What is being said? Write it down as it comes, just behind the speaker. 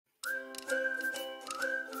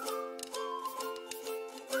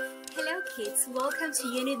kids, welcome to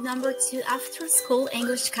unit number 2 After School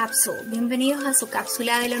English Capsule. Bienvenidos a su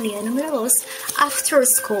cápsula de la unidad número 2 After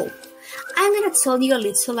School. I'm going to tell you a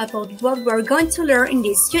little about what we're going to learn in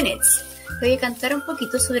these units. Voy a cantar un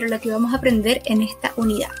poquito sobre lo que vamos a aprender en esta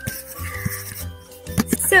unidad.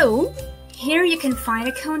 So, here you can find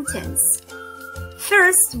the contents.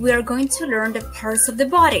 First, we are going to learn the parts of the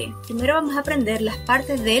body. Primero vamos a aprender las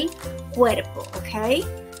partes del cuerpo, okay?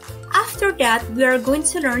 After that, we are going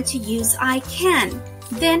to learn to use I can.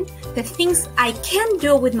 Then, the things I can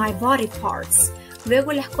do with my body parts.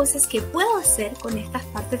 Luego, las cosas que puedo hacer con estas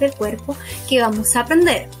partes del cuerpo que vamos a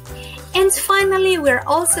aprender. And finally, we are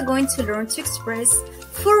also going to learn to express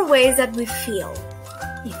 4 ways that we feel.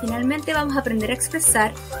 Y finalmente vamos a aprender a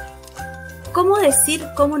expresar cómo decir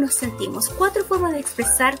cómo nos sentimos. 4 formas de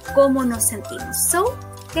expresar cómo nos sentimos. So,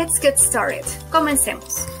 let's get started.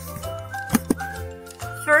 Comencemos.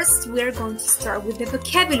 First, we are going to start with the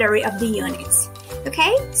vocabulary of the unit.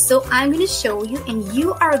 Okay, so I'm going to show you and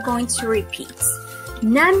you are going to repeat.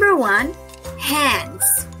 Number 1, hands.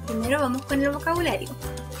 Primero vamos con el vocabulario.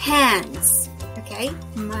 Hands. Okay,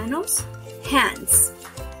 manos, hands.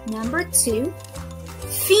 Number 2,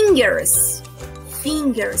 fingers.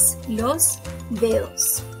 Fingers, los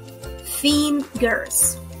dedos.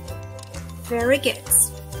 Fingers. Very good.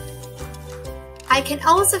 I can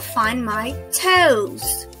also find my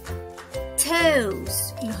toes.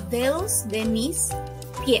 Toes, los dedos de mis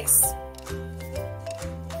pies.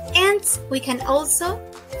 And we can also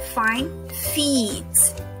find feet.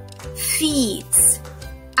 Feet,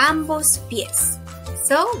 ambos pies.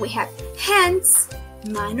 So we have hands,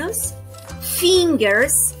 manos,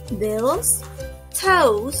 fingers, dedos,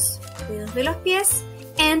 toes, dedos de los pies,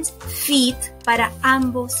 and feet para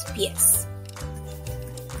ambos pies.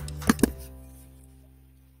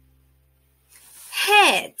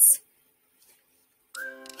 Heads,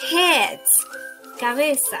 heads,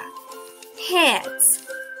 cabeza, heads.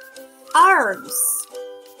 Arms,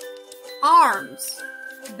 arms,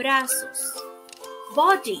 brazos.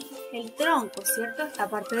 Body, el tronco, ¿cierto? Esta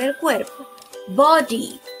parte del cuerpo.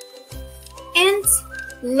 Body. And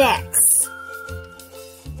legs.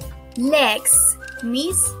 Legs,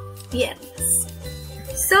 mis piernas.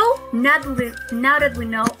 So, now that we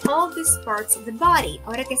know all these parts of the body,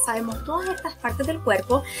 ahora que sabemos todas estas partes del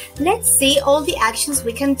cuerpo, let's see all the actions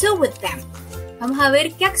we can do with them. Vamos a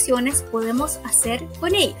ver qué acciones podemos hacer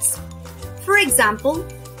con ellas. For example,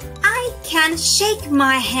 I can shake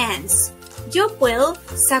my hands. Yo puedo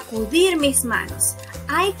sacudir mis manos.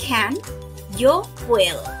 I can, yo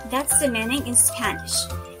puedo. That's the meaning in Spanish.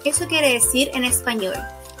 Eso quiere decir en español.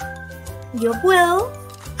 Yo puedo,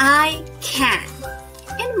 I can.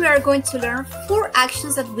 And we are going to learn 4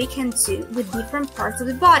 actions that we can do with different parts of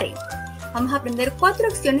the body. Vamos a aprender 4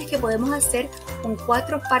 acciones que podemos hacer con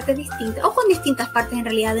 4 partes distintas o con distintas partes en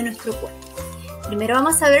realidad de nuestro cuerpo. Primero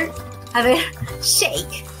vamos a ver,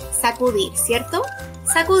 shake, sacudir, ¿cierto?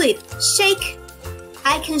 Sacudir, shake.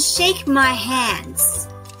 I can shake my hands.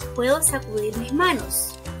 Puedo sacudir mis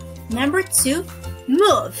manos. Number 2,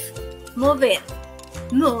 move, mover,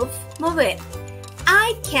 move, mover.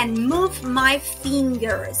 I can move my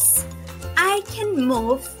fingers. I can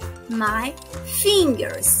move my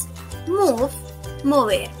fingers. Move,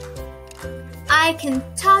 mover. I can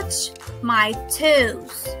touch my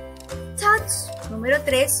toes. Touch, número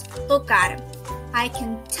 3, tocar. I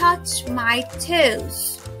can touch my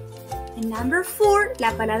toes. And number 4,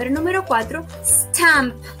 la palabra número 4,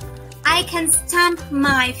 stamp. I can stamp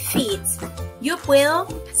my feet. Yo puedo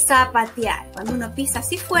zapatear. Cuando uno pisa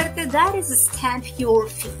así fuerte, that is stamp your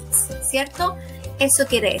feet, ¿cierto? Eso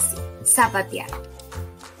quiere decir, zapatear.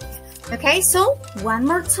 Okay, so one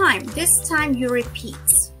more time. This time you repeat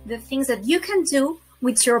the things that you can do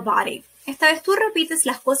with your body. Esta vez tú repites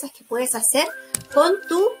las cosas que puedes hacer con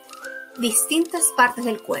tus distintas partes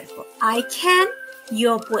del cuerpo. I can,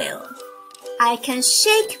 yo puedo. I can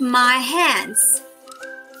shake my hands.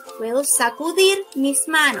 Puedo sacudir mis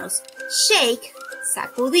manos. Shake,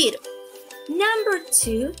 sacudir. Number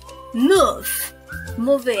 2, move,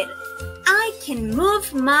 mover. I can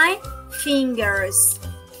move my fingers.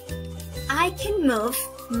 I can move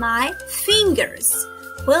my fingers.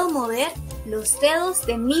 Puedo mover los dedos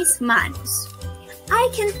de mis manos. I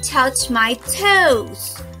can touch my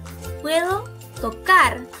toes. Puedo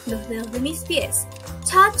tocar los dedos de mis pies.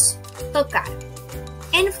 Touch, tocar.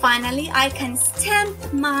 And finally, I can stamp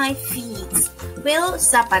my feet. Puedo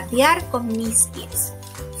zapatear con mis pies.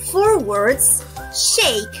 4 words: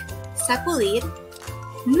 shake, sacudir,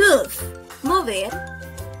 move, mover,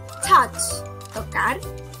 touch, tocar,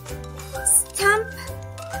 stamp,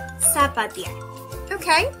 zapatear.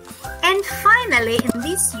 Okay? And finally, in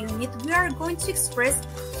this unit, we are going to express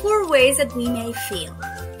 4 ways that we may feel.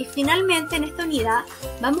 Y finalmente, en esta unidad,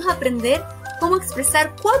 vamos a aprender cómo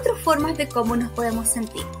expresar 4 formas de cómo nos podemos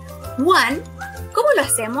sentir. 1, ¿cómo lo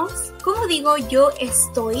hacemos? ¿Cómo digo yo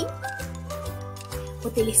estoy?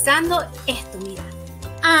 Utilizando esto, mira.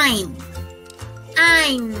 I'm.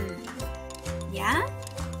 ¿Ya?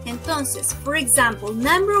 Entonces, for example,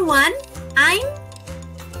 number 1, I'm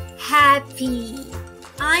happy.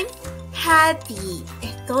 I'm happy.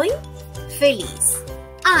 Estoy feliz.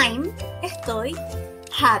 Estoy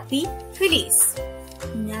happy, feliz.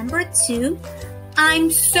 Number 2, I'm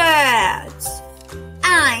sad.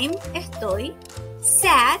 Estoy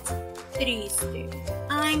sad, triste.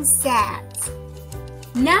 I'm sad.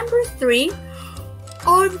 Number 3,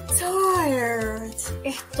 I'm tired.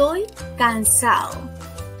 Estoy cansado.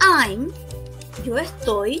 Yo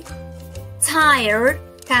estoy tired,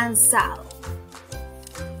 cansado.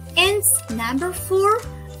 And number 4,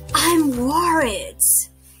 I'm worried.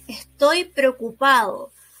 Estoy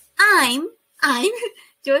preocupado.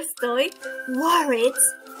 Yo estoy worried,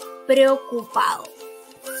 preocupado.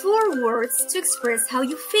 4 words to express how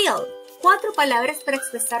you feel. 4 palabras para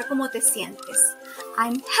expresar cómo te sientes.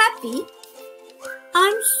 I'm happy.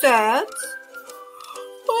 I'm sad.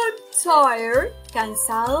 I'm tired,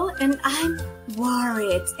 cansado, and I'm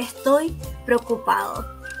worried. Estoy preocupado.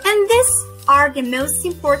 And these are the most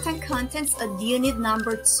important contents of unit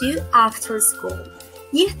number 2 after school.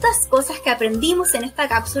 Y estas cosas que aprendimos en esta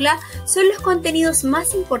cápsula son los contenidos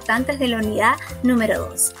más importantes de la unidad número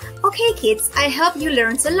 2. Okay kids, I hope you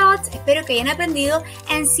learned a lot. Espero que hayan aprendido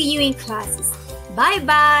and see you in classes. Bye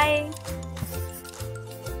bye.